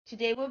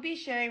Today we'll be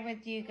sharing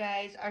with you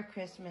guys our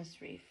Christmas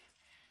wreath.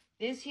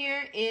 This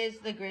here is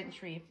the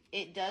Grinch wreath.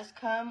 It does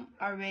come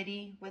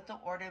already with the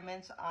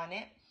ornaments on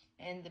it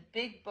and the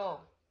big bow.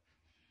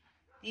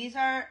 These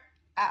are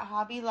at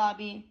Hobby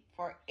Lobby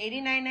for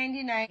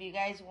 $89.99. If you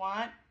guys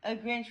want a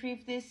Grinch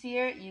wreath this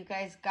year, you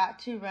guys got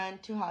to run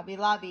to Hobby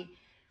Lobby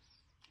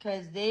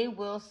because they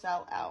will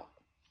sell out.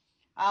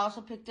 I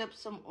also picked up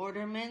some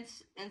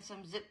ornaments and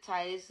some zip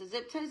ties. The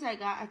zip ties I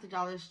got at the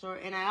dollar store.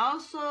 And I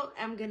also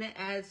am going to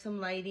add some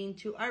lighting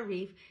to our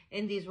wreath.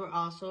 And these were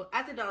also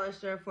at the dollar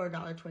store for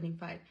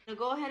 $1.25. So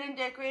go ahead and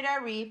decorate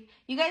our wreath.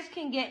 You guys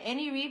can get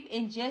any wreath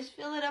and just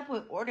fill it up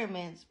with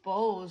ornaments,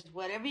 bows,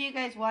 whatever you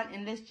guys want.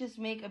 And let's just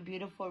make a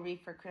beautiful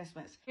wreath for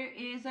Christmas. Here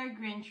is our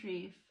Grinch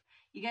wreath.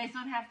 You guys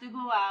don't have to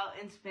go out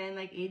and spend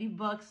like 80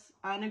 bucks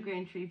on a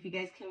Grinch wreath. You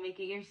guys can make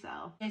it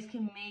yourself. You guys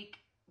can make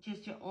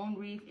just your own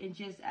wreath and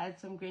just add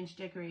some Grinch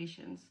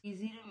decorations.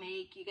 Easy to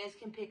make. You guys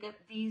can pick up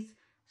these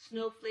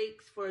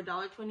snowflakes for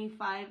 $1.25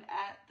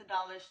 at the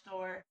dollar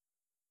store.